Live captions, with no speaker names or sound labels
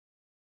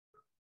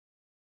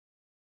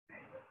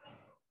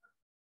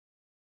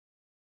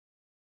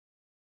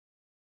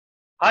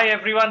Hi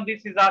everyone,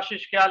 this is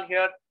Ashish Kyal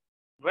here.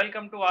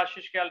 Welcome to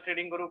Ashish Kyal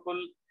Trading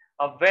Gurukul.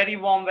 A very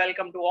warm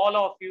welcome to all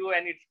of you,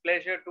 and it's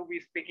pleasure to be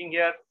speaking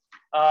here.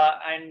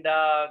 And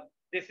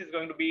this is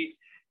going to be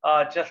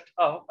just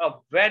a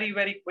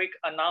very quick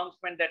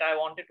announcement that I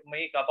wanted to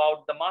make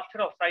about the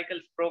Master of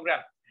Cycles program,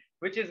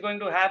 which is going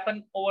to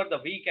happen over the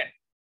weekend.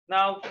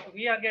 Now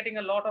we are getting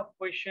a lot of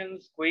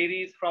questions,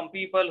 queries from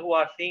people who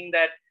are saying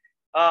that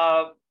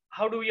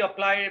how do we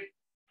apply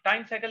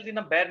time cycles in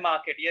a bear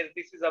market. Yes,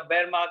 this is a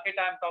bear market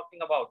I am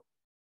talking about.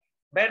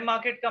 Bear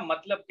market का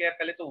मतलब क्या है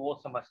पहले तो वो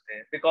समझते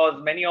हैं, because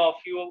many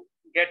of you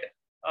get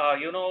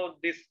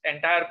this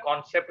entire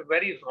concept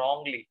very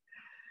wrongly.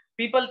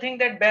 People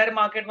think that bear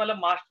market मतलब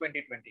March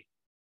 2020.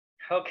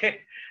 Okay,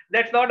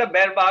 that's not a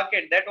bear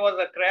market. That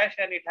was a crash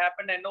and it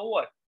happened and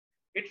over.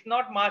 It's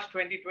not March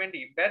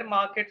 2020. Bear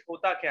markets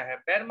होता क्या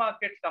है? Bear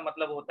markets का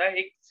मतलब होता है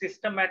एक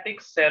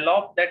systematic sell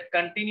off that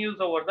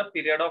continues over the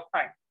period of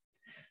time.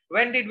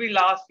 When did we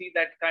last see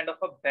that kind of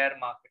a bear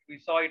market? We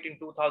saw it in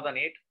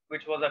 2008,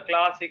 which was a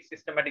classic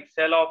systematic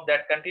sell-off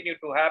that continued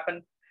to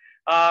happen.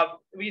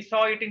 We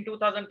saw it in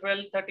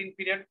 2012-13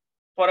 period.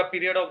 For a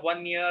period of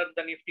 1 year,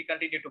 the Nifty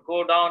continued to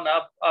go down,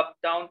 up,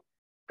 down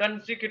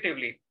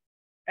consecutively.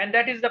 And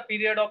that is the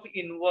period of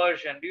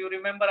inversion. Do you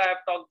remember I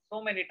have talked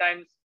so many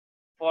times?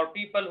 For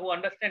people who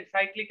understand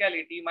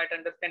cyclicality, might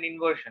understand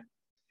inversion.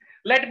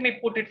 Let me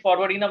put it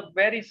forward in a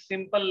very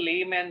simple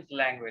layman's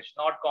language,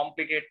 not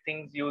complicate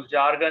things, use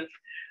jargons.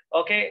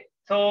 Okay,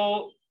 so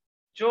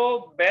जो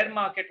bear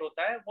market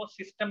होता है वो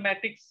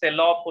systematic sell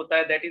off होता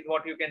है. That is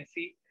what you can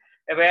see,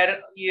 where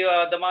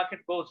the market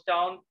goes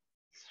down,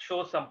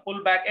 shows some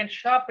pullback and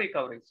sharp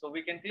recovery. So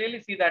we can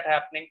clearly see that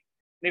happening.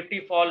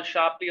 Nifty falls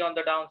sharply on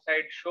the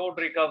downside, showed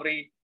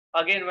recovery,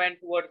 again went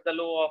towards the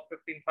low of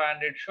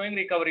 15,500, showing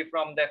recovery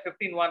from there,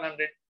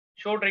 15,100,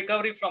 showed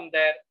recovery from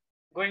there,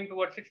 going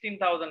towards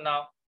 16,000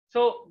 now.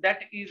 So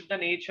that is the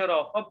nature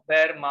of a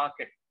bear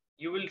market.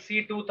 You will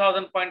see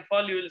 2,000 point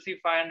fall, you will see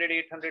 500,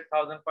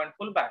 800,000 point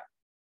pullback.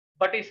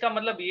 But इसका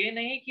मतलब ये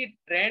नहीं कि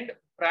trend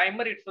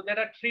primary. So there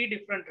are three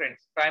different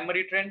trends.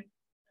 Primary trend.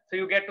 So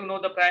you get to know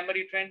the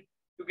primary trend,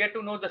 you get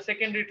to know the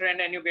secondary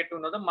trend, and you get to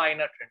know the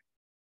minor trend.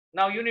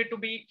 Now you need to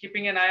be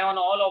keeping an eye on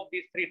all of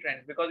these three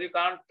trends because you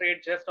can't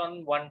trade just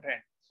on one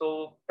trend.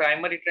 So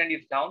primary trend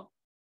is down,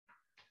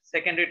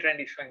 secondary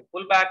trend is showing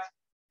pullbacks,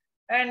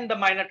 and the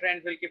minor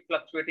trends will keep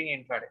fluctuating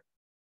intraday.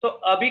 तो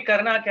अभी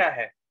करना क्या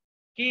है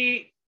कि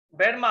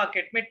bear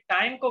market में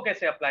time को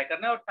कैसे apply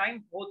करना है और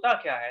टाइम होता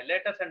क्या है.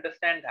 Let us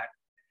understand that.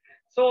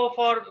 So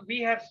we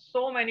have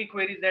so many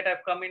queries that have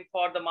come in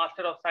for the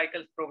Master of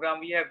Cycles program.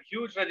 We have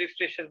huge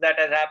registrations that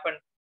has happened.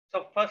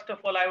 So first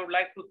of all, I would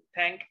like to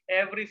thank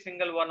every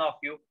single one of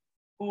you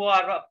who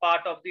are a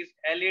part of this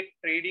elite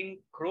trading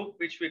group,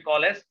 which we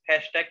call as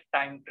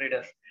 #time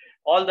traders.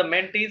 All the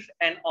mentees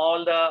and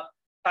all the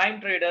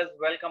time traders,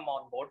 welcome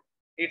on board.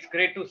 It's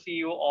great to see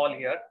you all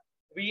here.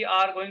 We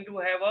are going to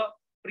have a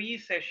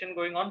pre-session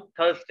going on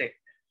Thursday.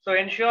 So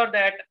ensure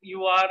that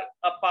you are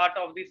a part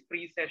of this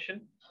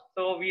pre-session.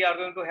 So we are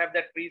going to have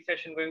that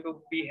pre-session going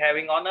to be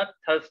having on a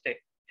Thursday.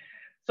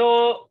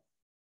 So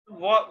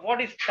what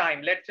is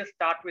time? Let's just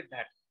start with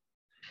that.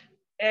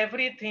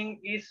 Everything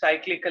is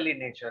cyclical in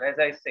nature, as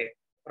I say,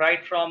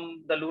 right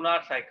from the lunar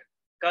cycle.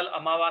 Kal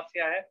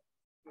Amavasya hai.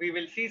 We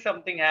will see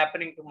something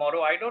happening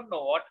tomorrow. I don't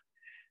know what,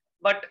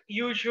 but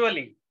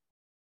usually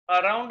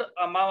around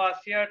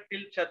Amavasya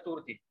till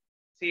Chaturthi.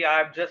 See,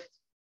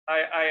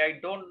 I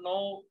don't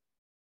know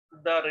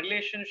the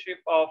relationship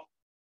of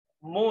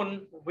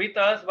moon with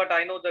us, but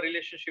I know the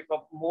relationship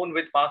of moon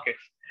with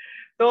markets.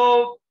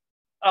 So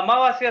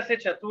Amavasya से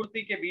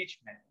चतुर्थी के बीच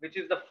में, which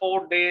is the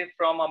 4th day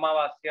from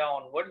Amavasya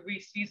onward, we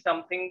see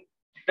something,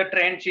 the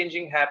trend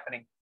changing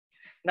happening.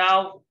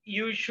 Now,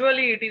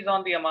 usually it is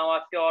on the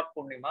Amavasya or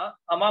Purnima.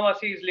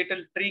 Amavasya is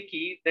little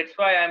tricky. That's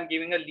why I am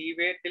giving a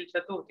leeway till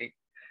Chaturthi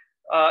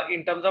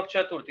in terms of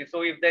Chaturthi.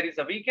 So if there is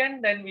a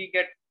weekend, then we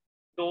get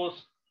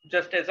those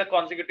just as a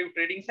consecutive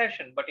trading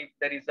session. But if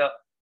there is a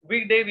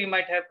weekday, we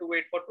might have to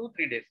wait for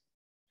 2-3 days.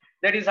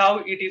 That is how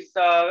it is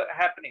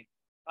happening.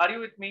 Are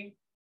you with me?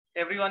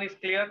 Everyone is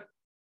clear?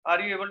 Are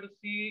you able to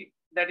see?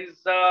 That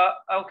is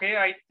okay.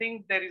 I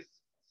think there is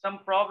some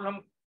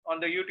problem on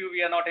the YouTube.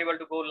 We are not able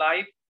to go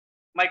live.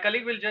 My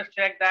colleague will just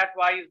check that.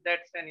 Why is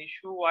that an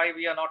issue? Why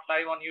we are not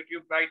live on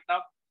YouTube right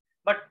now?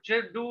 But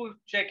just do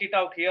check it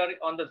out here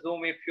on the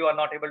Zoom if you are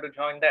not able to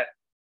join there.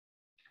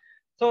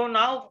 So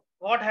now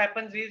what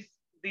happens is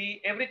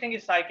everything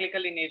is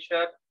cyclical in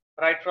nature,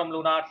 right from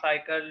lunar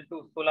cycle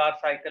to solar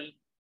cycle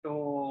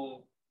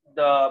to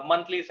the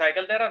monthly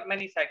cycle. There are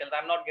many cycles.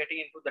 I'm not getting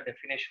into the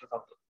definitions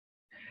of them.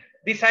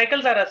 The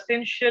cycles are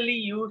essentially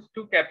used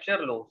to capture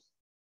lows.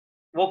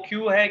 वो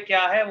क्यों है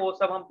क्या है वो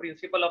सब हम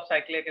principal of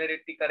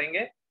cyclicality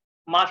करेंगे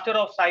master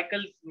of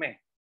cycles में.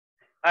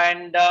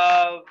 And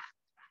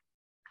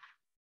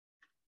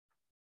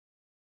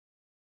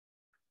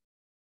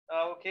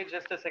okay,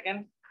 just a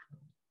second.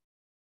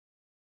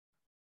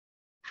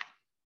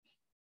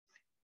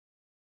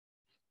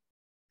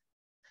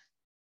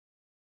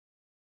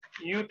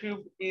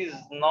 YouTube is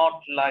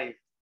not live.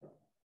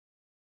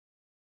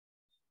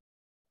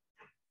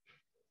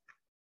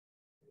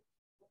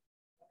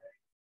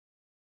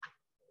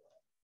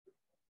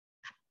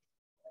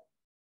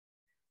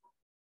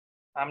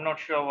 I'm not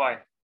sure why.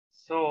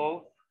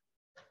 So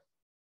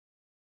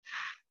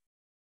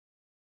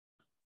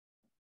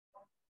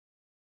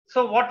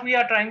what we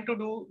are trying to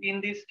do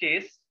in this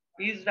case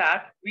is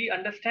that we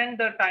understand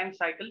the time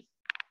cycles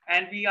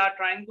and we are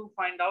trying to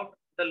find out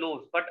the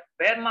lows. But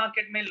bear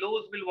market may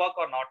lows will work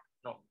or not?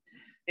 No.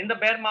 In the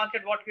bear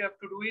market, what we have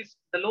to do is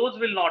the lows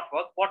will not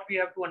work. What we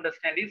have to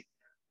understand is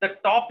the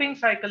topping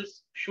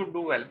cycles should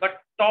do well, but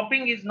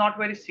topping is not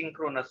very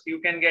synchronous. You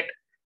can get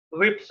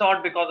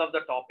whipsawed because of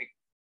the topping.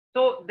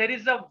 So there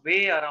is a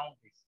way around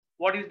this.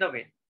 What is the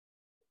way?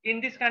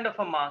 In this kind of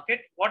a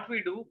market, what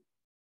we do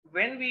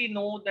when we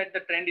know that the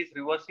trend is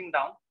reversing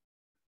down,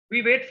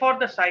 we wait for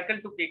the cycle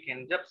to kick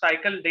in. जब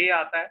cycle day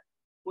आता है,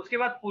 उसके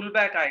बाद pull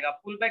back आएगा,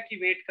 pull back की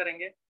wait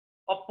करेंगे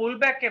और pull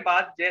back के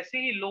बाद जैसे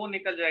ही low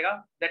निकल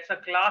जाएगा, that's a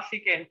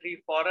classic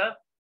entry for a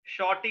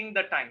shorting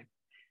the time.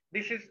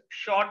 This is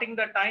shorting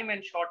the time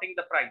and shorting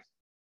the price.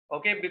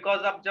 Okay,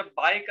 because आप जब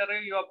buy कर रहे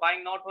हो, you are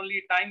buying not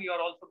only time, you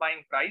are also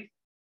buying price.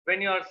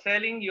 When you are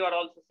selling, you are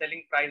also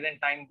selling price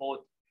and time both.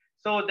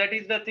 So that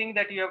is the thing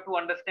that you have to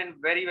understand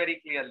very,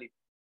 very clearly.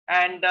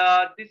 And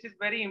this is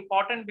very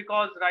important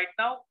because right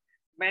now,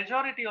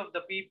 majority of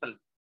the people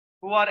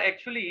who are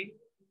actually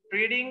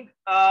trading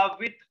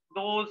with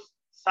those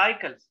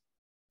cycles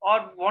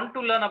or want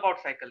to learn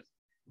about cycles,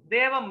 they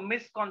have a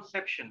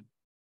misconception.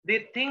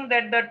 They think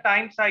that the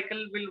time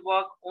cycle will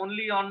work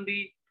only on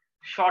the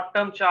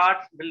short-term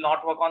charts, will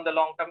not work on the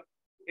long-term.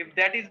 If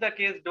that is the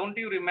case, don't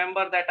you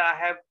remember that I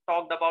have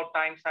talked about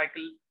time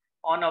cycle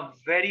on a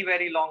very,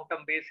 very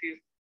long-term basis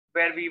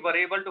where we were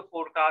able to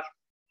forecast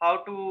how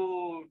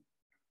to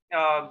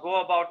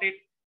go about it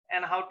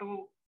and how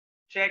to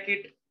check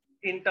it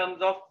in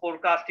terms of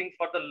forecasting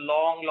for the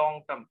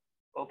long term.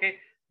 Okay,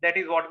 that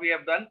is what we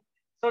have done.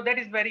 So that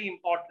is very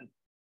important.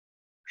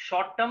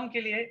 Short term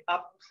के लिए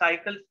आप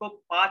cycles को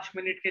 5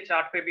 minute के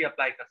chart पे भी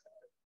apply कर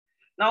सकते हैं.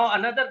 Now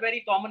another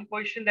very common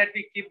question that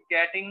we keep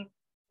getting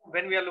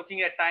when we are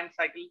looking at time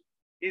cycle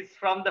is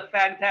from the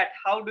fact that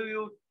how do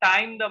you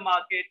time the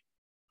market?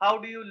 How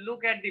do you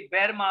look at the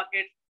bear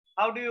market?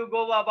 How do you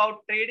go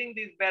about trading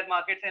these bear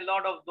markets? And a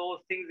lot of those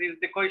things is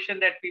the question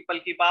that people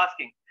keep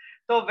asking.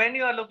 So when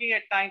you are looking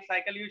at time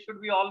cycle, you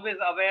should be always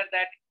aware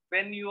that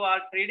when you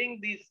are trading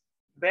this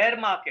bear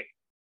market,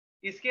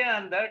 इसके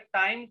अंदर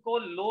time को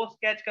लो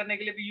catch करने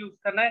के लिए भी use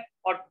करना है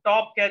और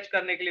टॉप कैच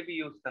करने के लिए भी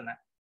यूज करना है,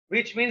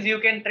 which means you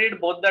can trade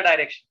both the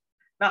direction.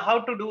 Now how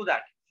to do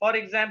that? For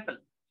example,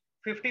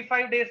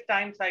 55 days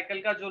time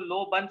cycle का जो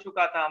लो बन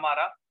चुका था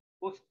हमारा,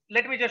 उस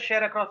let me just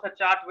share across the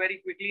chart very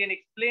quickly and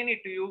explain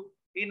it to you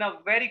in a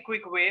very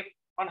quick way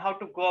on how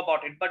to go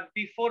about it. But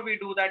before we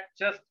do that,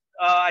 just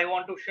I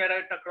want to share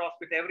it across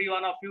with every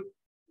one of you.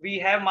 We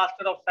have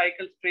Master of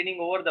Cycles training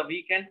over the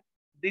weekend.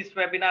 This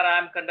webinar I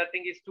am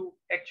conducting is to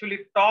actually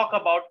talk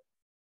about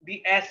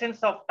the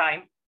essence of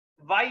time,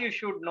 why you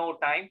should know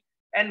time,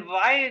 and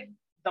why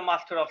the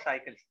Master of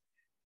Cycles.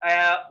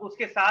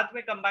 उसके साथ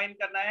में combine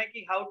करना है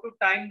कि how to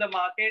time the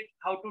market,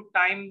 how to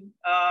time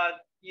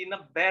in a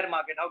bear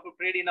market, how to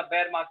trade in a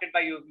bear market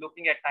by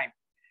looking at time.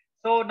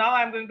 So now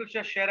I'm going to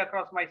just share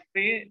across my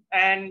screen,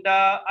 and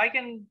I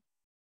can,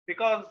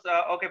 because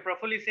okay,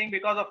 Praful is saying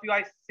because of you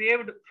I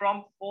saved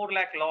from 4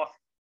 lakh loss.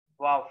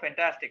 Wow,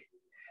 fantastic.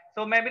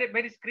 So मैं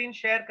मेरी screen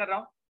share कर रहा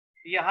हूँ.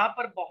 यहाँ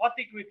पर बहुत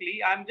ही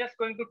quickly I'm just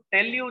going to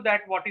tell you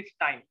that what is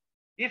time.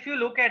 If you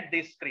look at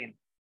this screen,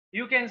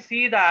 you can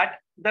see that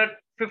the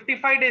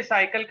 55-day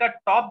cycle का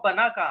top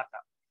बना कहाँ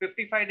था?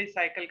 55-day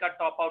cycle का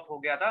top out हो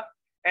गया था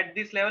at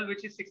this level,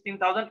 which is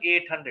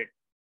 16,800.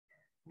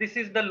 This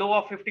is the low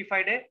of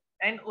 55-day,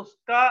 and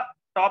उसका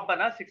top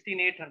बना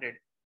 16,800.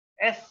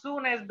 As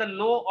soon as the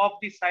low of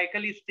the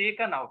cycle is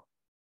taken out,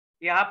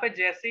 यहाँ पे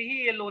जैसे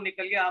ही ये लो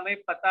निकल गया, हमें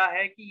पता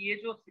है कि ये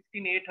जो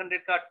 16,800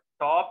 का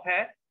टॉप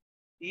है,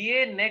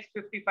 ये नेक्स्ट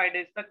 55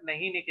 डेज तक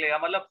नहीं निकलेगा.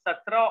 मतलब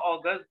 17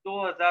 अगस्त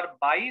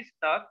 2022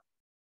 तक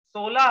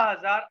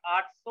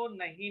 16,800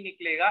 नहीं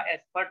निकलेगा as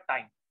per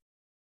time.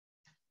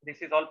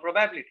 This is all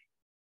probability.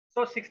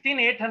 So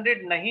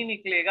 16,800 नहीं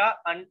निकलेगा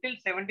until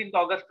 17th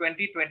August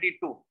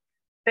 2022.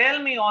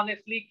 Tell me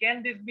honestly,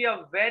 can this be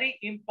a very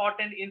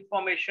important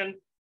information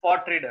for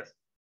traders,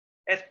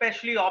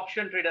 especially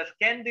option traders?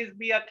 Can this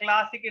be a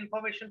classic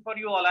information for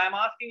you all? I am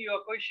asking you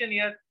a question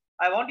here.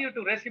 I want you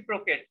to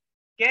reciprocate.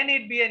 Can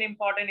it be an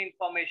important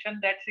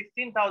information that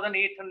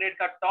 16,800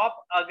 का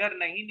top अगर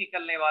नहीं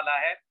निकलने वाला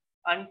है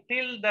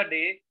until the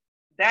day,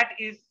 that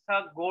is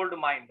a gold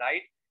mine,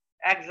 right?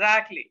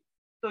 Exactly.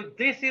 तो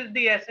this is the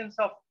essence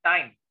of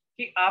time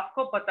कि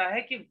आपको पता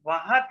है कि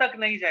वहां तक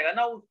नहीं जाएगा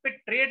ना, उस पे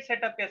ट्रेड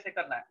सेटअप कैसे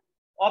करना है.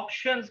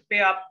 ऑप्शंस पे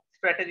आप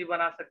स्ट्रेटेजी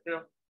बना सकते हो.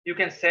 यू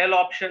कैन सेल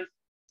ऑप्शंस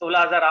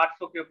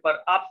 16,800 के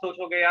ऊपर. आप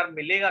सोचोगे यार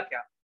मिलेगा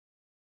क्या,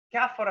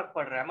 क्या फर्क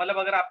पड़ रहा है. मतलब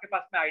अगर आपके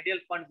पास में आइडियल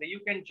फंड्स है, you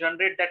can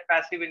generate that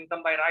passive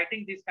income by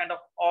writing this kind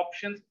of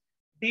options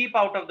deep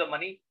out of the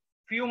money,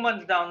 few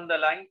months down the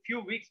line,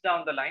 few weeks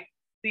down the line.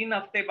 3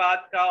 हफ्ते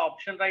बाद का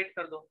ऑप्शन राइट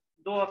कर दो,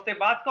 2 हफ्ते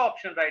बाद का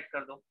option right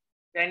कर दो,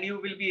 and you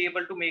will be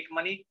able to make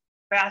money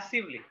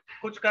passively.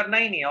 कुछ करना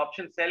ही नहीं है,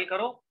 ऑप्शन सेल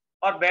करो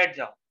और बैठ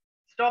जाओ.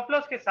 स्टॉप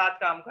लॉस के साथ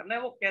काम करना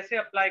है, वो कैसे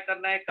अप्लाई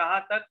करना है, कहां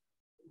तक,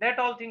 that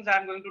all things I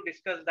am going to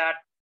discuss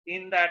that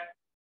in that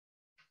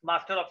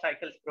master of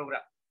cycles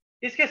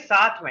programme. इसके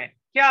साथ में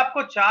क्या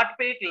आपको चार्ट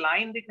पे एक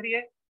लाइन दिख रही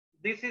है?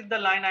 This is the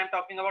line I am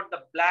talking about, the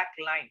black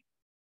line,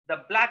 the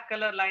black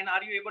colour line.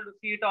 Are you able to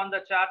see it on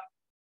the chart?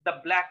 The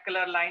black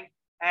colour line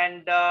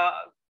and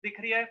दिख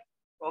रही है?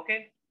 Okay,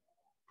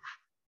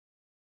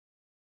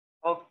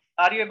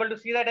 are you able to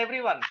see that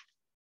everyone?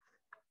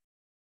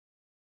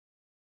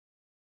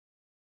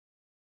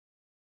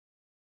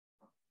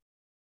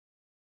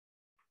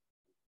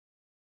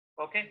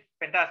 Okay,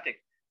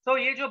 fantastic. सो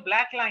ये जो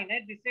black line है,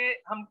 जिसे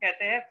हम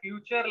कहते हैं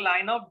future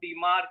line of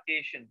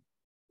demarcation,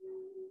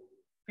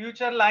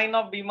 future line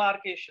of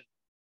demarcation,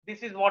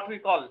 this is what we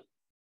call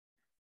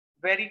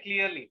very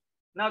clearly.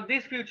 Now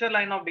this future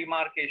line of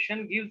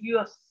demarcation gives you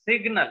a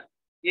signal,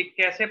 ये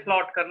कैसे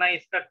plot करना है,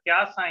 इसका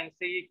क्या साइंस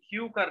है, ये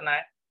क्यों करना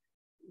है,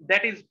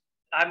 that is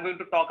I'm going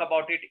to talk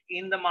about it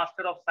in the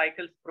Master of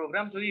Cycles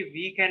program, जो ये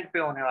वीकेंड पे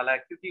होने वाला है,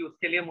 क्योंकि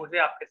उसके लिए मुझे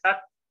आपके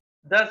साथ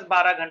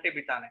 10-12 घंटे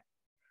बिताने हैं।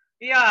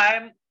 Yeah,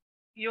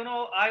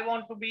 I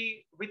want to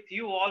be with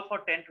you all for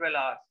 10-12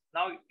 hours.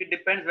 Now it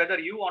depends whether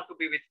you want to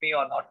be with me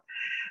or not.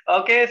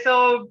 Okay,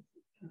 so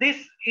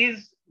this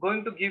is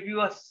going to give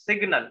you a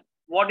signal.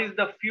 What is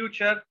the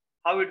future,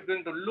 how it's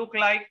going to look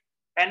like,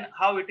 and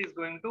how it is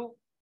going to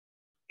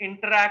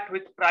interact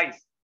with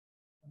price.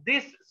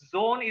 This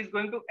zone is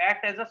going to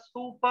act as a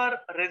super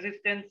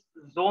resistance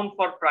zone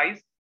for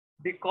price,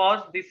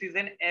 because this is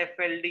an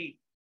FLD.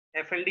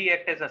 FLD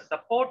acts as a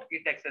support,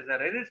 it acts as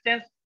a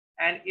resistance,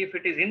 and if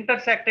it is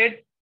intersected,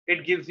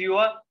 it gives you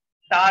a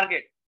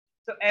target.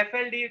 So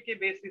FLD के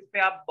basis पे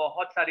आप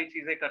बहुत सारी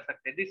चीजें कर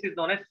सकते हैं. This is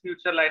known as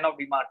future line of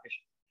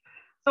demarcation.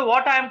 So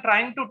what I am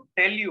trying to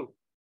tell you,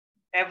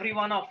 every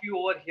one of you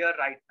over here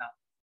right now,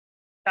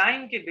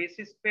 time के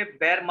बेसिस पे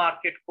बेयर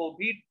मार्केट को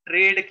भी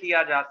ट्रेड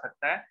किया जा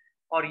सकता है,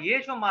 और ये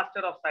जो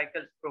मास्टर ऑफ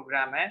साइकिल्स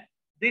प्रोग्राम है,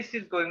 this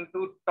is going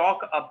to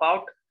talk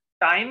about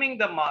timing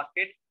the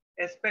market,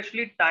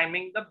 specially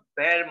timing the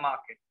bear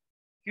market,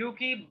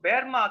 क्योंकि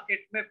बेयर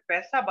मार्केट में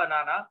पैसा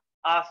बनाना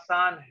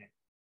आसान है,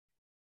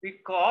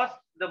 because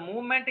the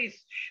movement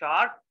is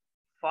sharp,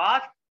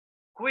 fast,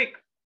 quick.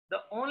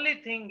 The only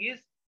thing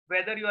is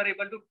whether you are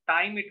able to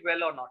time it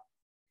well or not.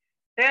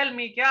 Tell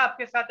me, क्या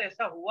आपके साथ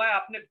ऐसा हुआ है,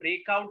 आपने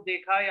ब्रेकआउट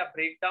देखा या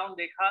ब्रेकडाउन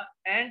देखा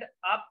एंड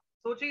आप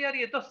सोचे यार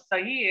ये तो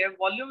सही है,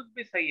 वॉल्यूम्स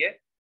भी सही है,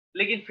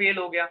 लेकिन फेल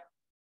हो गया,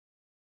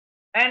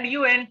 and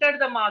you enter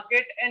the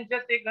market and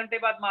just 1 घंटे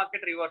बाद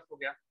मार्केट रिवर्स हो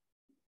गया?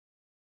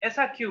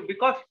 ऐसा क्यों?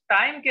 बिकॉज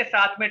टाइम के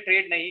साथ में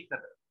ट्रेड नहीं कर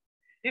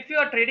रहे. If you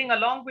are trading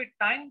along with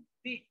time,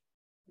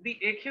 the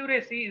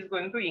accuracy is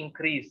going to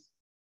increase.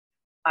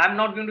 I am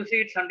not going to say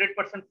it's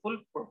 100%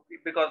 foolproof,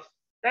 because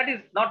that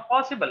is not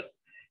possible.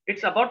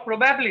 It's about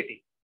probability.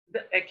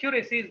 The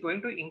accuracy is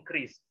going to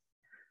increase.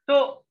 तो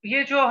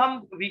ये जो हम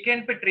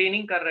weekend पे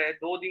training कर रहे हैं,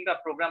 2 दिन का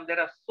programme, there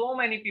are so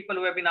many people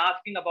who have been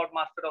asking about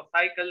Master of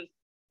Cycles.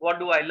 What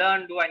do I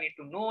learn? Do I need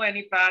to know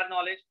any prior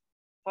knowledge?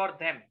 For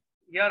them,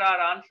 here are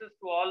answers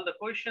to all the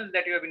questions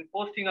that you have been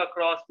posting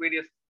across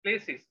various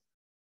places.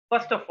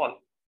 First of all,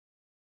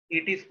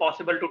 it is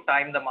possible to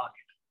time the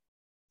market.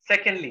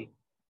 Secondly,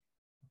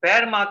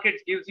 bear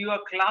market gives you a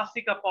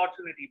classic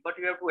opportunity, but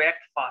you have to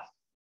act fast,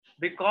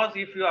 because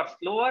if you are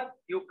slower,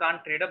 you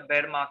can't trade a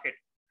bear market.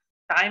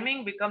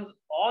 Timing becomes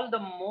all the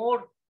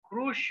more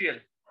crucial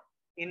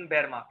in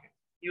bear market.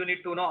 You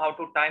need to know how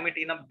to time it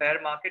in a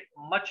bear market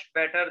much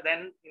better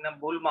than in a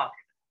bull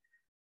market.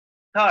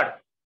 Third,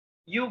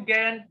 you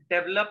can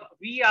develop,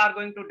 we are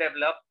going to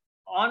develop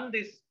on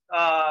this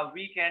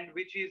weekend,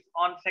 which is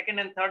on 2nd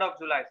and 3rd of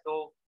July.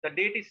 So the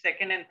date is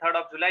 2nd and 3rd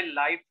of July,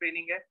 live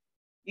training है.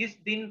 इस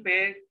दिन पे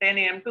 10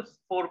 AM to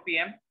 4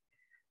 PM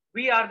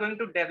we are going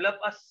to develop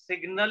a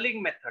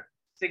signaling method.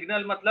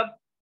 Signal मतलब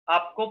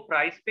आपको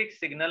price पे एक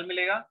signal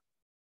मिलेगा,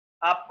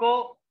 आपको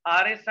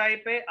RSI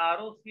पे,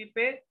 ROC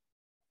पे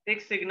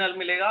एक सिग्नल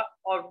मिलेगा,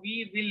 और we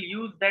will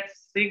use that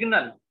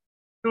signal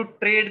to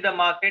trade the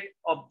market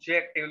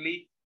objectively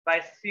by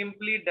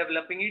simply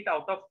developing it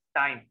out of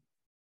time.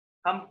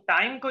 हम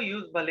टाइम को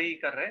यूज भले ही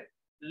कर रहे हैं,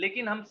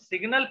 लेकिन हम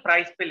सिग्नल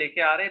प्राइस पे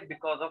लेके आ रहे हैं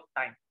because of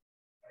time.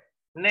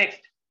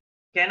 Next,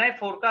 can I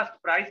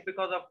forecast price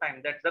because of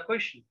time? That's the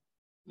question.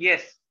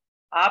 Yes,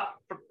 आप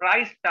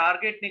प्राइस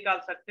टारगेट निकाल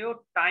सकते हो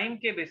टाइम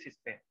के बेसिस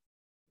पे.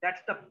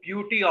 That's the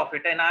beauty of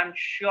it, and I am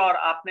sure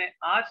आपने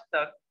आज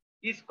तक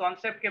इस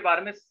कॉन्सेप्ट के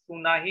बारे में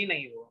सुना ही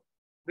नहीं हुआ,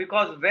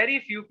 because very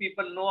few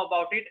people know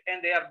about it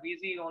and they are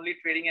busy only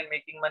trading and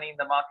making money in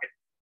the market.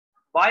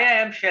 Why I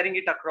am sharing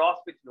it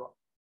across with you?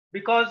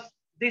 Because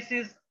this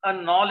is a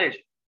knowledge.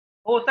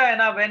 होता है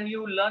ना, when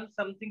you learn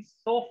something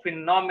so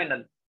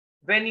phenomenal,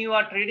 when you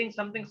are trading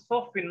something so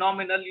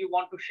phenomenal, you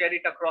want to share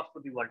it across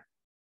to the world.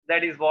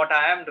 That is what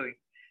I am doing.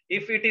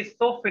 If it is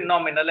so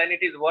phenomenal and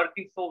it is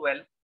working so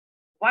well,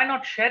 why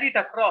not share it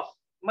across?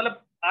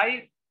 मतलब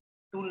I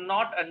do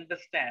not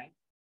understand,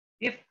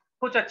 if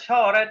कुछ अच्छा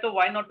हो रहा है तो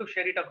why not to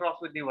share it across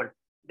with the world?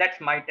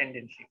 That's my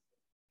tendency.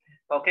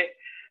 Okay.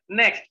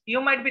 Next,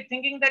 you might be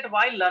thinking that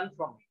why learn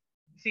from me?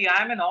 See,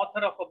 I am an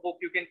author of a book.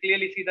 You can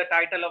clearly see the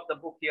title of the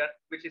book here,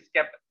 which is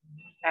kept,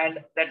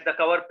 and that's the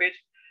cover page.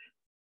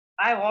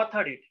 I've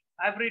authored it.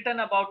 I've written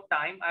about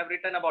time. I've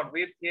written about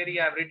wave theory.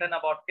 I've written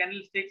about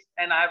candlesticks,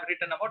 and I've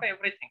written about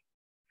everything.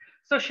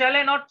 So shall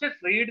I not just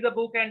read the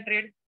book and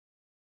trade?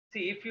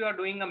 See, if you are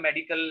doing a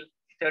medical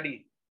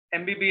study,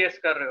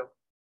 MBBS kar rahe ho,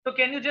 so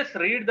can you just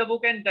read the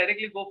book and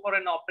directly go for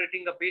an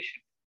operating a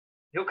patient?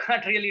 You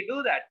can't really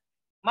do that.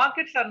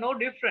 Markets are no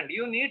different.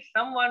 You need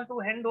someone to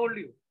handhold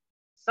you,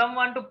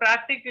 someone to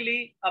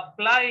practically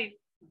apply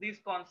this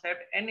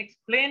concept and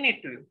explain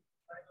it to you.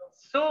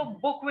 So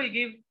book will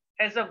give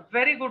as a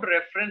very good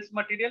reference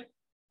material,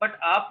 but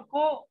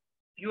aapko,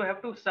 you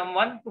have to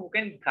someone who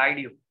can guide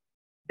you.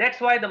 That's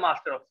why the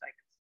master of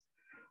cycles.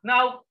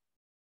 Now,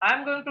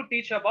 I'm going to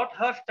teach about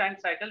Hurst time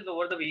cycles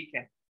over the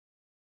weekend.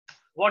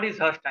 What is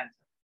Hurst time cycle?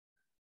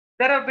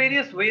 There are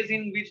various ways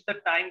in which the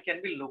time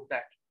can be looked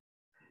at.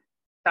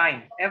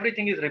 Time,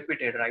 everything is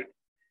repeated, right?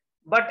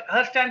 But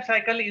Hurst time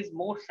cycle is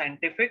more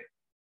scientific,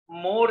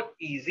 more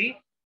easy,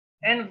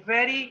 and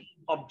very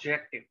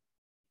objective.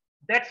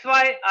 That's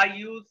why I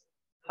use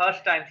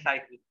Hurst time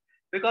cycle,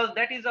 because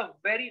that is a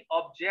very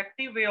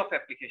objective way of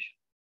application.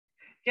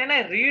 Can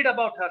I read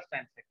about Hurst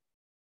time cycle?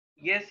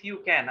 Yes,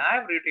 you can.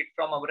 I've read it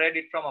from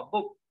a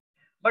book.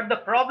 But the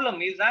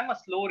problem is I'm a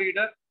slow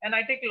reader and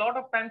I take a lot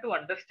of time to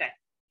understand.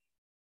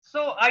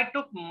 So I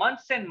took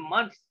months and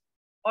months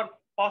or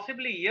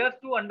possibly years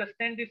to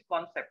understand this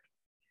concept.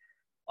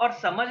 और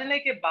समझने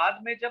के बाद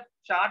में जब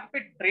chart पे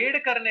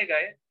trade करने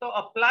गए तो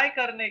अप्लाई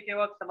करने के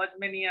वक्त समझ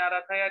में नहीं आ रहा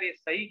था यार ये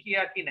सही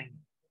किया कि नहीं.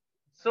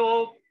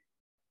 So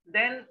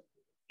then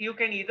you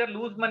can either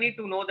lose money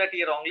to know that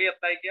you wrongly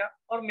applied किया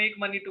or make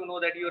money to know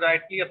that you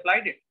rightly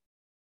applied it.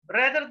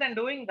 Rather than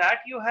doing that,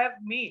 you have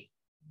me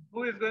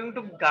who is going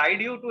to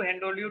guide you, to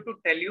handle you, to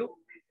tell you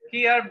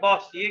कि यार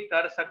boss ये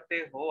कर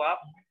सकते हो आप.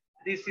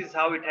 This is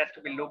how it has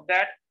to be looked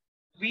at.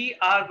 We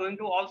are going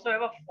to also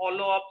have a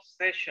follow-up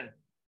session.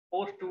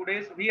 Post 2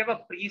 days, we have a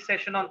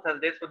pre-session on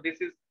Thursday. So this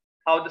is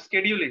how the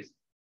schedule is.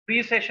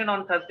 Pre-session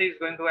on Thursday is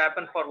going to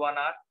happen for 1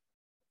 hour.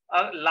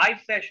 A live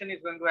session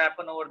is going to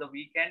happen over the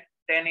weekend,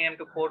 10 a.m.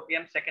 to 4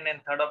 p.m., 2nd and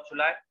 3rd of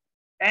July.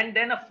 And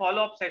then a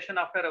follow-up session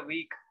after a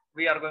week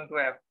we are going to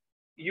have.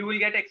 You will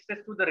get access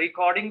to the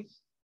recordings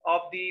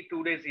of the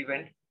 2 days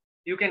event.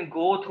 You can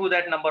go through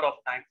that number of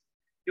times.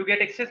 You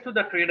get access to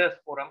the traders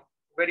forum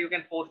where you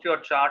can post your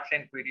charts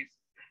and queries.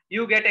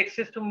 You get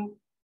access to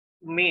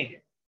me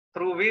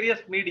through various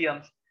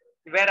mediums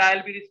where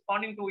I'll be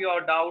responding to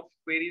your doubts,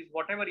 queries,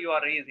 whatever you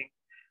are raising,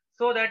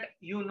 so that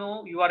you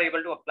know you are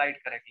able to apply it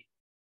correctly.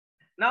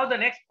 Now the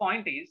next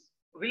point is,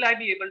 will I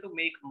be able to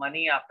make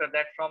money after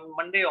that from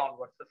Monday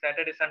onwards? So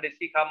Saturday, Sunday,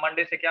 सीखा,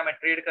 Monday से क्या मैं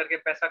trade करके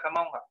पैसा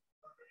कमाऊंगा?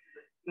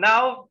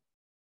 Now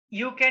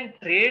you can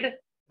trade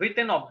with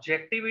an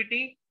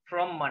objectivity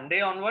from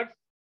Monday onwards,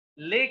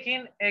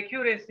 लेकिन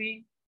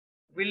accuracy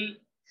will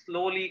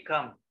slowly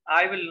come.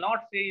 I will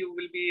not say you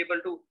will be able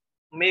to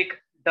make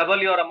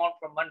double your amount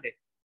from Monday,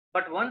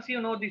 but once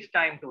you know this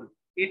time tool,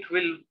 it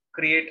will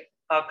create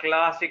a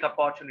classic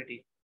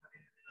opportunity.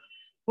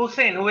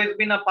 Hussein, who has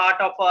been a part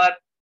of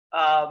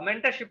our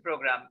mentorship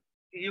program,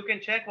 you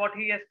can check what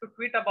he has to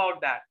tweet about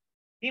that.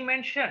 He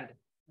mentioned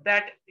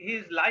that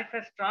his life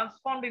has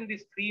transformed in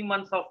these 3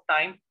 months of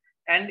time,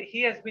 and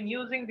he has been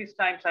using this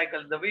time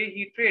cycle, the way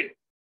he trades.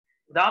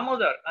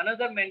 Damodar,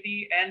 another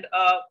mentee and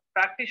a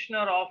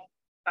practitioner of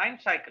time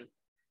cycle,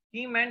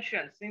 he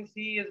mentioned since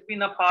he has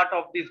been a part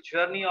of this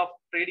journey of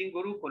trading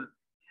Gurukul,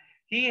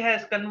 he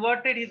has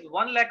converted his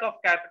 1 lakh of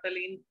capital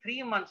in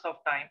 3 months of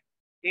time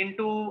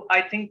into,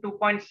 I think,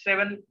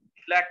 2.7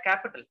 lakh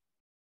capital.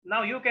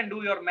 Now you can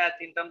do your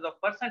math in terms of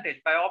percentage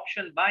by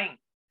option buying.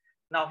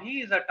 Now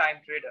he is a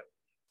time trader.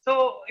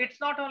 So it's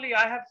not only,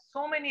 I have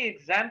so many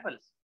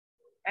examples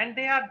and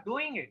they are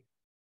doing it,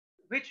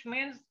 which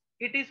means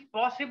it is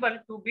possible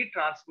to be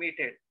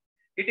transmitted.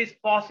 It is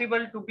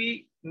possible to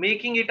be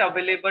making it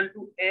available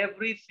to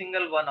every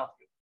single one of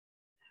you.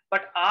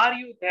 But are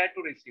you there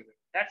to receive it?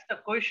 That's the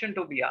question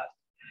to be asked.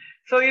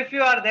 So if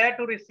you are there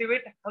to receive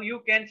it,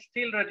 you can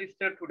still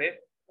register today.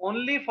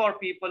 Only for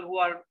people who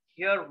are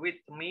here with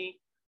me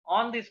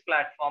on this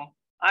platform,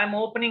 I'm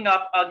opening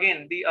up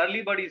again. The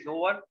early bird is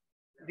over.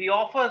 The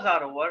offers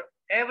are over.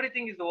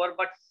 Everything is over.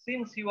 But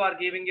since you are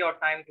giving your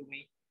time to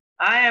me,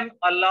 I am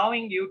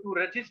allowing you to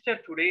register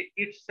today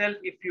itself.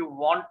 If you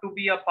want to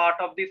be a part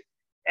of this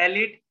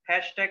elite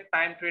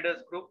 #time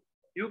traders group,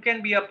 you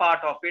can be a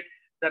part of it.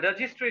 The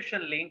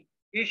registration link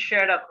is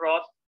shared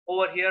across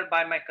over here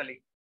by my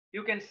colleague.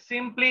 You can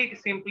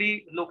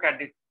simply look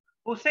at it.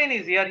 Hussein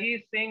is here. He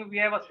is saying we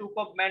have a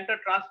superb mentor,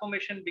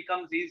 transformation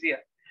becomes easier.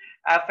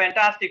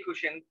 Fantastic,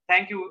 Hussein.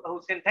 Thank you,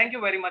 Hussein. Thank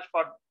you very much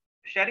for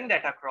sharing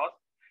that across.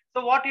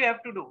 So what you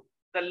have to do,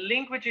 the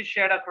link which is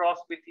shared across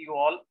with you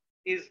all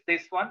is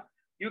this one.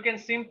 You can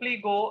simply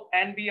go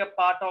and be a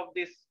part of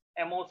this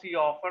MOC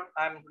offer.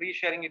 I'm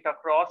resharing it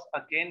across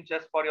again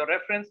just for your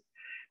reference.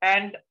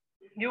 And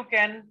you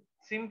can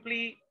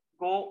simply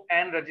go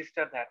and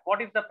register that.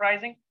 What is the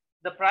pricing?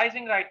 The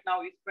pricing right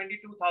now is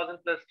 22,000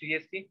 plus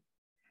GST.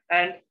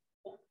 And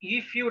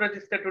if you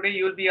register today,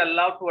 you will be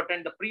allowed to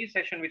attend the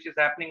pre-session, which is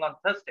happening on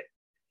Thursday.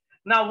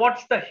 Now,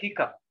 what's the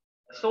hiccup?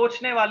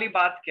 सोचने वाली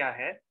बात क्या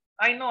है?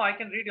 I know I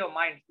can read your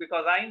minds,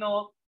 because I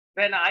know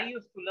when I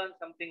used to learn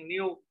something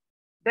new,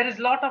 there is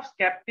a lot of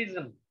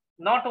skepticism,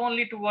 not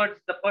only towards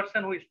the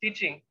person who is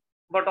teaching,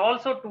 but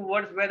also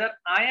towards whether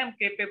I am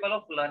capable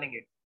of learning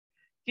it.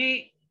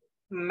 कि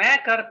मैं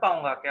कर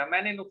पाऊंगा क्या?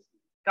 मैंने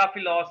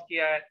काफी loss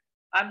किया है.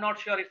 I'm not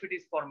sure if it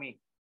is for me.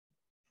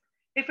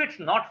 If it's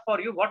not for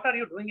you, what are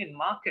you doing in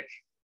markets?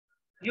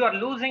 You are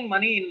losing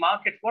money in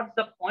markets. What's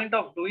the point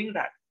of doing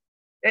that?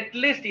 At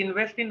least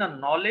invest in a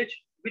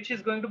knowledge which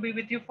is going to be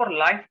with you for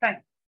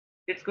lifetime.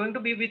 It's going to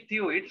be with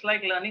you. It's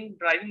like learning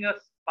driving a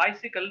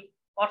bicycle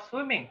or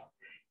swimming.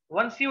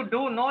 Once you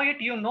do know it,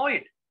 you know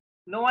it.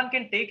 No one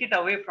can take it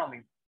away from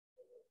you.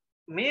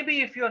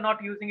 Maybe if you're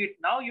not using it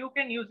now, you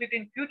can use it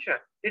in future.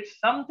 It's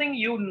something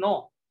you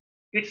know.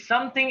 It's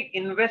something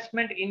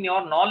investment in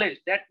your knowledge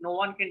that no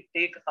one can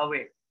take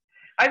away.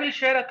 I will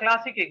share a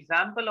classic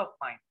example of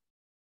mine.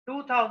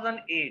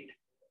 2008,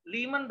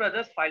 Lehman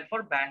Brothers filed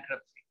for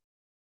bankruptcy.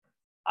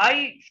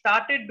 I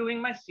started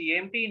doing my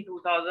CMT in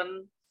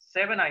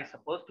 2007, I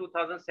suppose,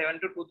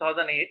 2007 to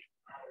 2008.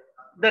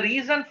 The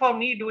reason for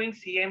me doing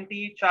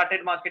CMT,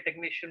 Chartered Market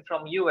Technician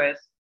from US,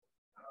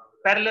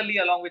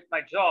 parallelly along with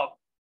my job,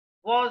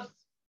 was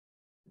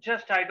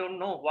just, I don't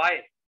know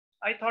why.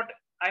 I thought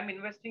I'm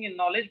investing in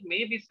knowledge.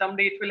 Maybe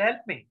someday it will help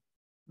me.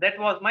 That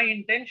was my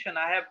intention.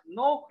 I have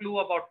no clue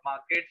about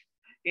markets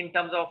in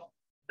terms of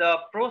the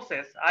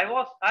process.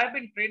 I've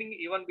been trading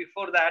even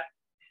before that.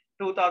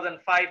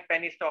 2005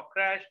 penny stock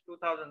crash,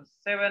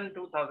 2007,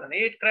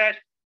 2008 crash.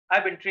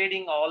 I've been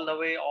trading all the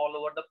way, all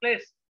over the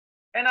place.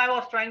 And I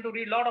was trying to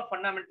read a lot of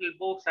fundamental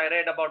books. I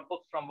read about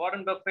books from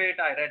Warren Buffett.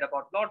 I read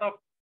about a lot of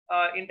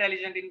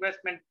intelligent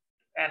investment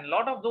and a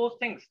lot of those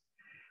things.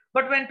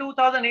 But when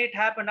 2008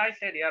 happened, I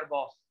said, यार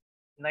boss,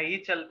 नहीं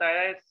चलता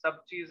है,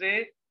 सब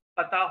चीजें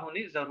पता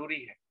होनी जरूरी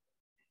है.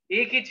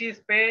 एक ही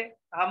चीज पे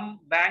हम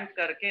बैंक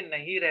करके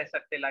नहीं रह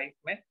सकते लाइफ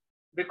में,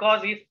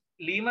 because if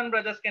Lehman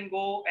Brothers can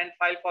go and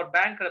file for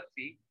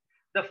bankruptcy,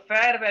 the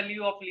fair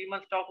value of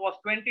Lehman stock was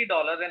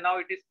 $20 and now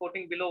it is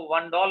quoting below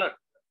 $1,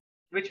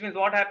 which means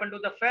what happened to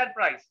the fair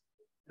price?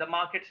 The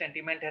market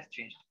sentiment has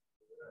changed.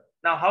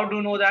 Now, how do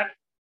you know that?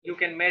 You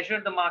can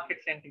measure the market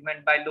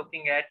sentiment by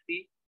looking at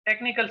the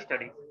technical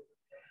studies.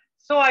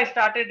 So I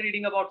started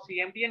reading about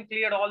CMT and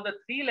cleared all the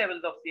 3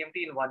 levels of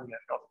CMT in 1 year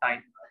of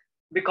time,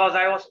 because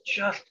I was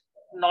just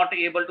not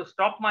able to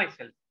stop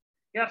myself.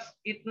 Yes,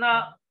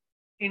 itna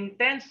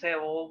intense hai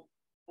wo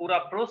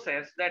pura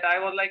process that I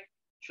was like,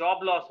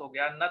 job loss ho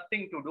gaya,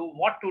 nothing to do,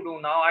 what to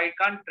do now? I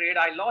can't trade,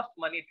 I lost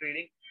money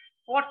trading,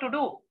 what to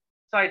do?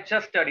 So I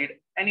just studied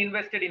and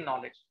invested in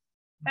knowledge.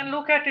 And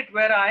look at it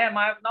where I am.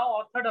 I have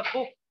now authored a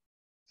book.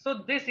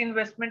 So this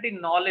investment in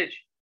knowledge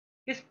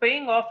is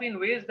paying off in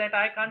ways that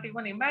I can't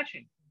even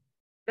imagine.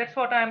 That's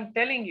what I'm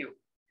telling you.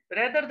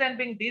 Rather than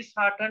being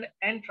disheartened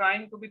and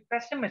trying to be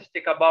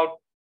pessimistic about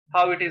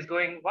how it is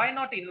going, why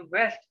not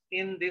invest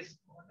in this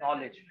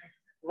knowledge?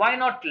 Why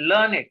not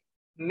learn it?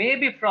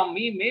 Maybe from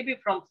me, maybe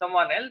from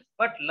someone else,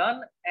 but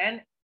learn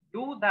and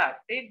do that.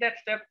 Take that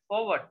step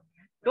forward.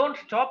 Don't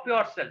stop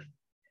yourself.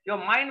 Your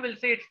mind will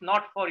say it's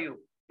not for you.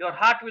 Your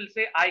heart will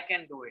say, I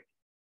can do it.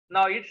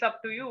 Now it's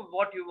up to you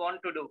what you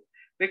want to do,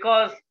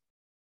 because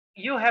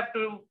you have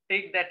to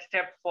take that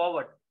step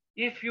forward.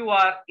 If you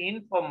are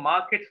in for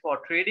markets for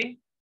trading,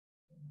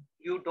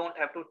 you don't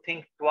have to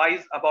think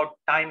twice about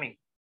timing.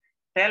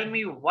 Tell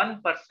me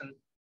one person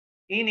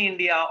in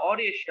India or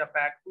Asia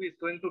Pac who is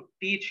going to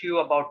teach you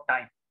about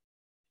time.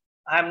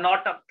 I'm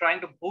not trying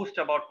to boast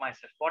about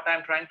myself. What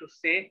I'm trying to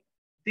say,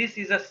 this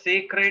is a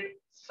sacred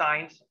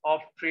science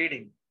of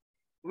trading,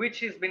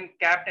 which has been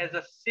kept as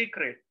a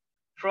secret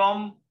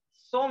from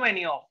so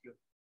many of you,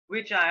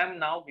 which I am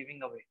now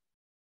giving away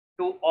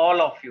to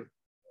all of you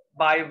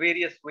by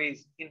various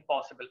ways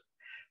impossible.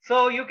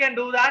 So you can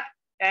do that.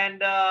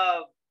 And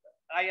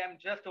I am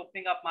just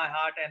opening up my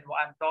heart and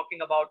I'm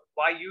talking about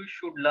why you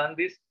should learn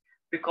this,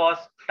 because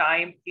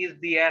time is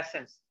the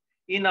essence.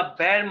 In a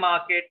bear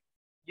market,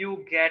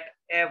 you get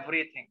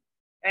everything.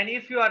 And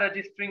if you are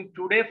registering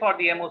today for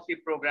the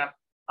MOC program,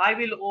 I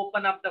will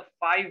open up the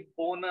 5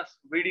 bonus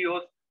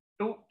videos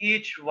to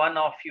each one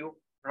of you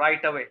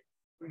right away.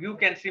 You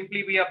can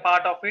simply be a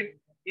part of it.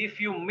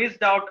 If you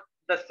missed out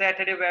the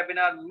Saturday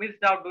webinar,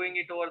 missed out doing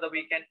it over the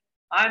weekend,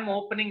 I'm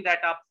opening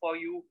that up for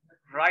you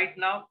right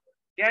now.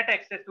 Get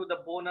access to the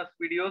bonus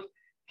videos,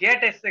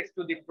 get access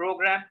to the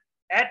program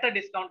at a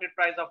discounted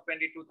price of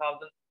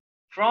 22,000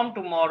 from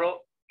tomorrow.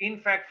 In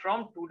fact,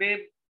 from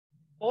today,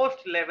 post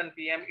 11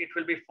 p.m., it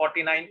will be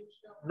 49.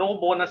 No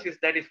bonuses,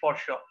 that is for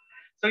sure.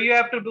 So you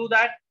have to do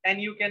that, and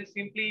you can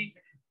simply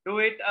do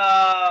it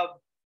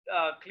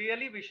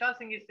clearly. Vishal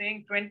Singh is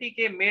saying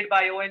 20K made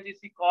by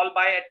ONGC, call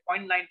buy at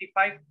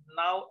 0.95,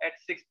 now at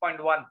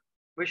 6.1.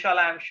 Vishal,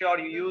 I am sure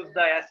you use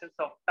the essence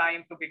of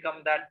time to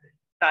become that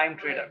time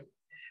trader.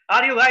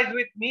 Are you guys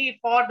with me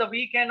for the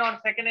weekend on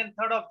 2nd and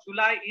 3rd of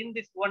July in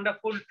this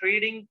wonderful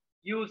trading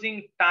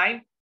using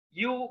time?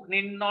 You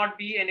need not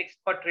be an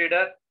expert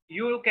trader.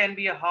 You can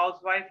be a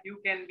housewife. You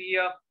can be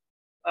a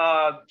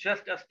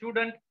just a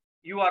student.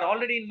 You are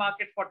already in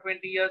market for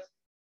 20 years.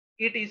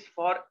 It is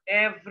for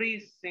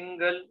every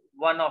single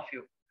one of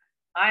you.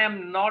 I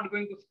am not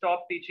going to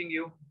stop teaching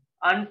you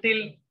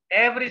until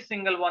every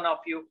single one of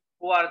you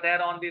who are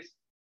there on this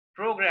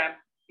program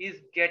is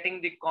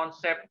getting the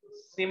concept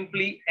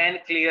simply and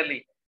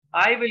clearly.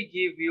 I will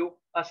give you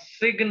a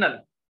signal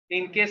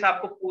in case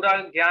आपको पूरा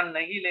ज्ञान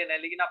नहीं लेना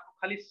है लेकिन आपको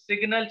खाली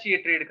signal चाहिए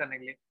ट्रेड करने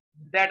के लिए,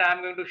 that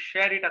I'm going to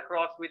share it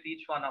across with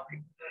each one of you.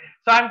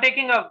 So I'm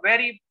taking a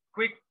very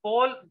quick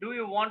poll. Do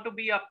you want to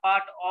be a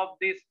part of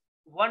this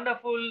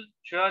wonderful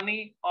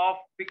journey of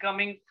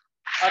becoming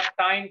a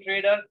time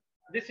trader?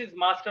 This is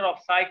Master of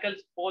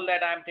Cycles poll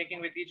that I am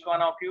taking with each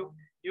one of you.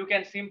 You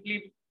can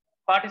simply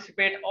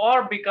participate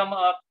or become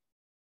a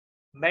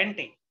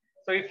mentee.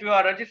 So if you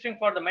are registering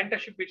for the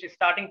mentorship, which is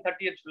starting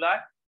 30th July,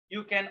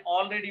 you can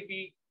already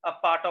be a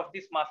part of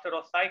this Master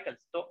of Cycles.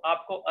 तो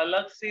आपको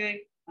अलग से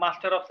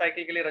Master of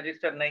Cycle के लिए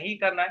register नहीं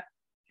करना है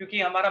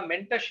क्योंकि हमारा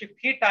mentorship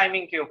ही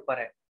timing के ऊपर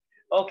है.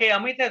 Okay,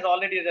 Amit has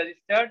already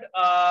registered.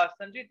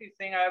 Sanjit is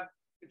saying I have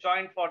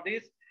joined for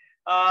this.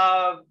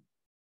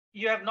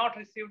 You have not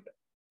received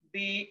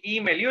the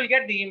email. You will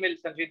get the email,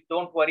 Sanjit.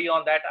 Don't worry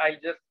on that. I'll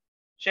just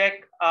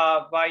check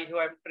why you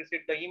have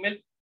received the email.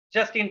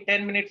 Just in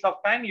 10 minutes of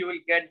time, you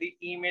will get the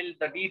email,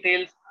 the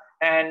details,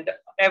 and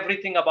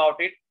everything about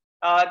it.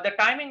 The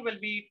timing will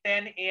be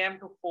 10 a.m.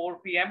 to 4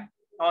 p.m.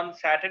 on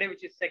Saturday,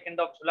 which is 2nd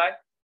of July,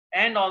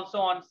 and also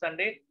on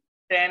Sunday,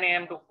 10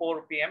 a.m. to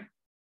 4 p.m.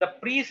 The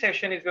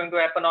pre-session is going to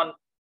happen on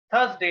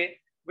Thursday,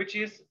 which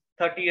is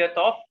 30th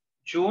of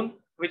June,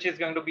 which is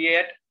going to be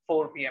at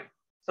 4 p.m.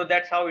 So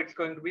that's how it's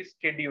going to be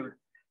scheduled.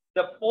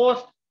 The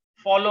post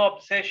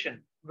follow-up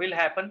session will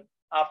happen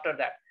after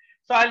that.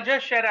 So I'll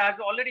just share, I've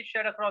already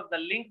shared across the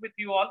link with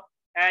you all,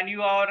 and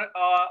you are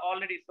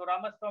already, so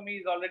Ramaswamy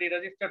is already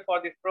registered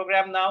for this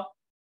program now.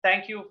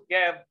 Thank you.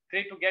 Yeah,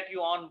 great to get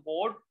you on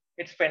board.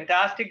 It's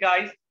fantastic,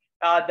 guys.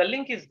 The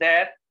link is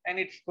there and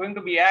it's going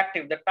to be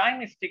active. The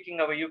time is ticking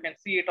away. You can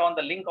see it on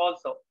the link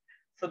also.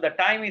 So the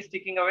time is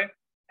ticking away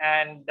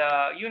and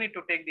you need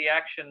to take the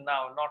action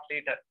now, not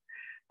later.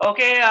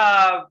 Okay,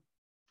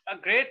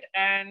 great.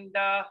 And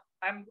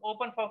I'm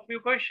open for a few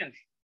questions.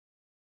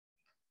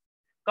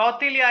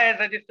 Kautilya has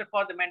registered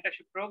for the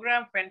mentorship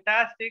program.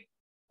 Fantastic.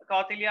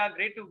 Kautilya,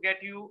 great to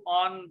get you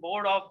on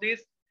board of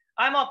this.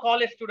 I'm a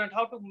college student.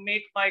 How to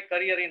make my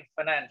career in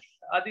finance?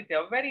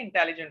 Aditya, very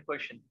intelligent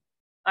question.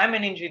 I'm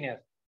an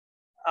engineer.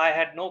 I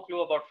had no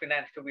clue about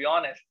finance, to be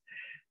honest.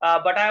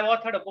 But I have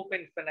authored a book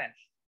in finance.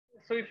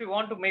 So if you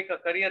want to make a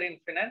career in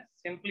finance,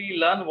 simply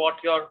learn what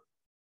you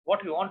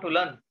want to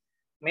learn.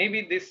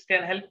 Maybe this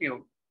can help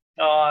you.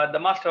 The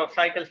Master of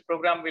Cycles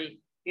program will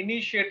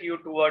initiate you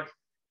towards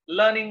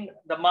learning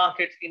the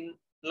markets in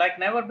like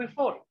never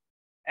before.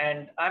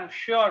 And I'm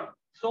sure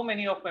so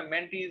many of my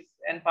mentees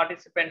and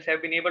participants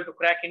have been able to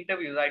crack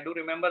interviews. I do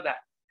remember that.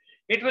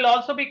 It will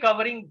also be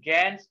covering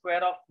Gann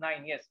square of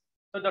 9. Yes.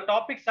 So the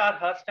topics are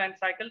Hertz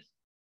cycles,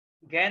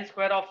 Gann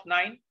square of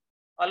 9.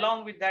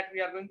 Along with that,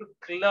 we are going to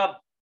club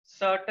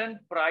certain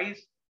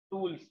price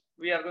tools.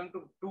 We are going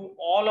to do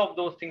all of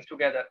those things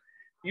together.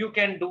 You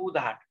can do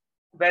that.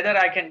 Whether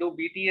I can do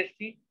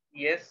BTST,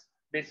 yes.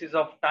 Basis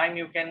of time,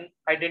 you can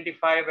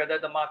identify whether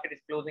the market is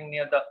closing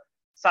near the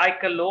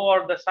cycle low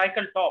or the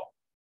cycle top.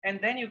 And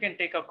then you can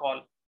take a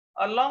call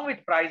along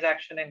with price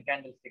action and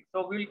candlestick.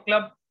 So we'll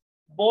club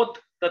both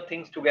the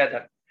things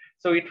together.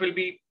 So it will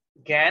be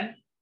Gann,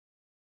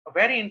 a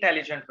very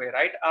intelligent way,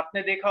 right?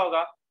 Aapne dekha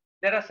hoga,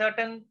 there are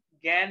certain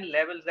Gann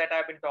levels that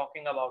I've been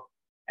talking about,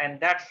 and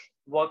that's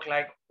work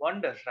like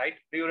wonders, right?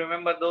 Do you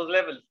remember those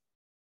levels?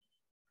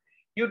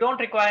 You don't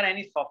require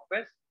any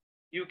software.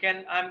 You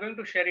can, I'm going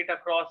to share it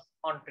across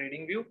on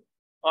TradingView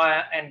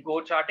and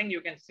Go Charting.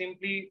 You can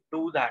simply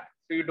do that.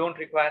 So you don't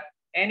require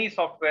any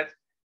software.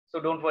 So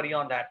don't worry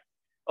on that.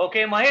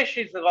 Okay,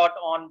 Mahesh is got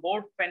on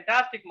board.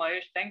 Fantastic,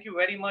 Mahesh. Thank you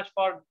very much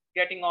for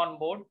getting on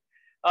board.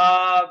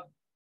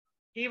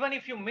 Even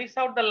if you miss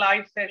out the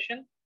live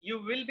session,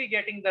 you will be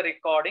getting the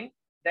recording.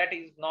 That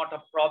is not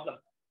a problem.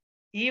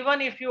 Even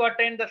if you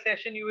attend the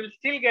session, you will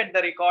still get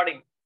the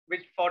recording,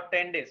 which for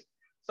 10 days.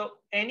 So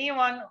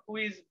anyone who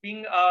is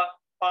being a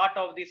part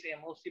of this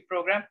MOC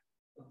program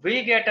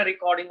will get a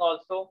recording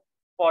also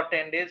for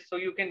 10 days. So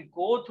you can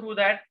go through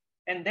that.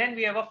 And then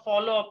we have a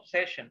follow-up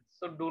session.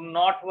 So do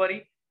not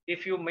worry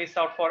if you miss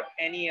out for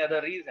any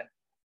other reason.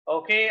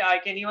 Okay, I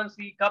can even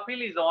see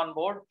Kapil is on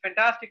board.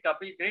 Fantastic,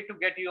 Kapil. Great to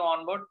get you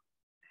on board.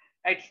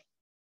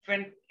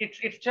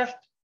 It's just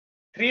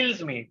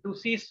thrills me to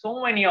see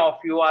so many of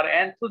you are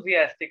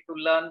enthusiastic to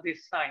learn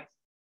this science.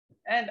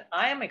 And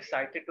I am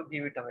excited to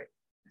give it away.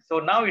 So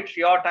now it's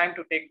your time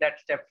to take that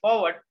step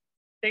forward,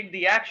 take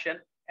the action,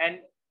 and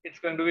it's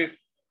going to be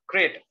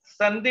great.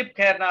 Sandeep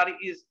Khairnari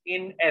is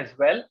in as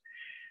well.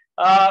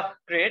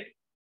 Great.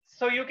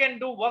 So you can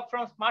do work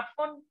from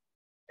smartphone.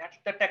 That's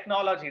the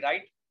technology,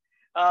 right?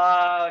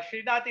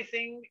 Srinath is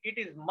saying it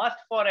is must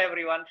for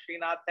everyone.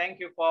 Srinath, thank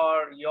you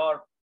for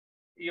your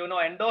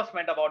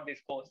endorsement about this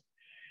post.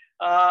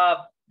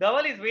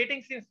 Dhaval is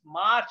waiting since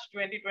March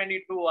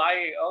 2022.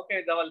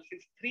 Okay, Dhaval,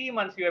 since 3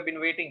 months you have been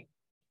waiting.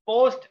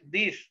 Post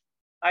this,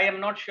 I am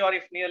not sure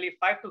if nearly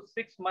 5 to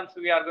 6 months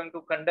we are going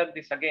to conduct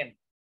this again.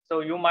 So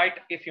you might,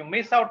 if you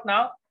miss out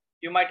now,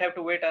 you might have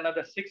to wait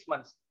another 6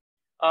 months.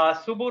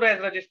 Subur has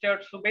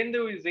registered.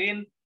 Subhendu is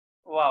in.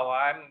 Wow,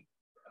 I'm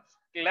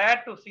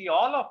glad to see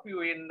all of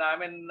you in.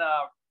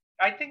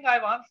 I think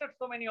I've answered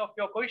so many of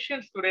your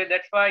questions today.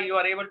 That's why you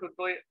are able to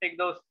take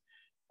those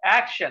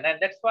action, and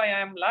that's why I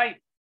am live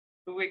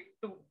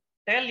to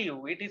tell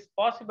you it is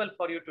possible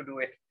for you to do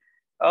it.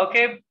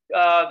 Okay,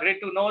 great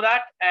to know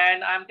that.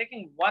 And I'm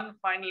taking one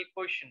final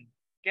question.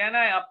 Can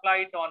I apply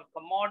it on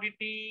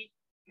commodity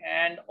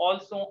and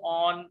also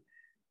on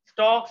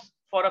stocks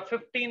for a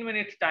 15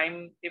 minutes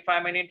time if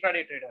I'm an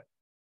intraday trader?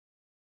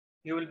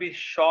 You will be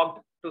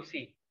shocked to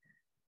see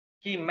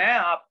कि मैं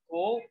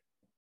आपको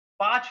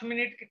 5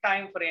 minute के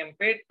time frame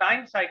पे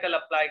time cycle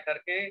apply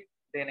करके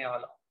देने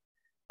वाला हूं.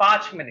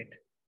 5 minute.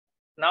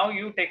 Now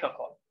you take a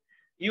call.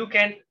 You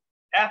can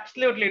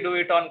absolutely do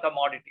it on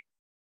commodity.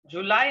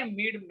 July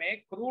mid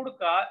में क्रूड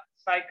का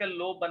साइकिल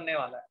लो बनने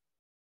वाला है.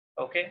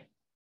 Okay,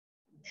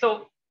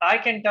 so I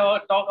can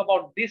talk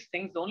about these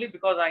things only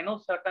because I know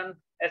certain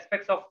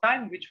aspects of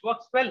time which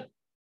works well.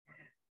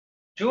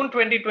 June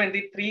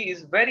 2023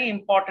 is very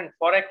important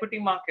for equity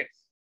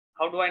markets.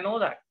 How do I know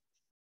that?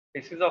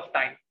 This is of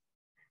time.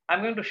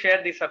 I'm going to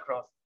share this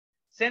across.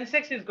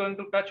 Sensex is going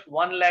to touch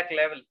 1 lakh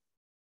level.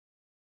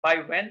 By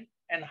when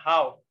and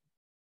how?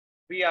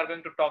 We are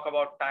going to talk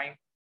about time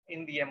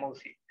in the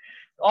MOC.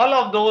 All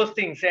of those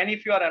things. And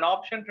if you are an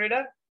option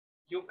trader,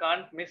 you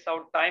can't miss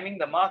out timing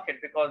the market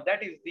because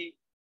that is the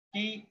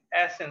key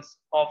essence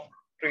of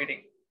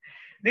trading.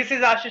 This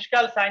is Ashish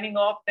Kal signing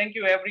off. Thank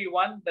you,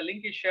 everyone. The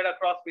link is shared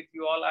across with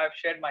you all. I have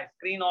shared my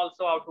screen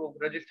also how to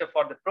register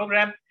for the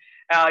program.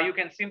 You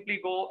can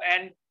simply go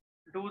and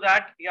do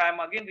that. Yeah, I'm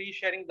again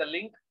resharing the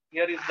link.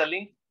 Here is the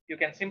link. You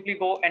can simply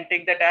go and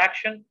take that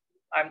action.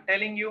 I'm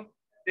telling you,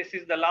 this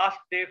is the last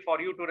day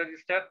for you to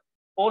register.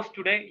 Post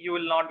today, you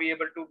will not be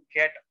able to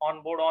get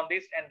on board on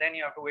this, and then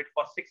you have to wait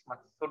for 6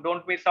 months. So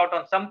don't miss out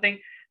on something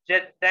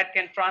that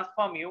can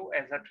transform you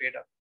as a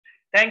trader.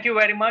 Thank you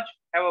very much.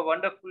 Have a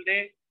wonderful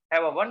day.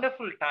 Have a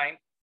wonderful time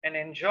and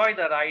enjoy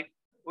the ride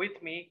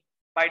with me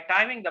by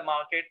timing the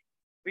market,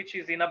 which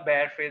is in a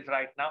bear phase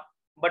right now.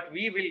 But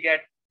we will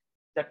get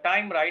the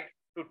time right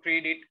to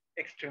trade it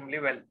extremely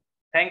well.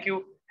 Thank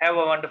you. Have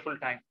a wonderful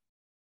time.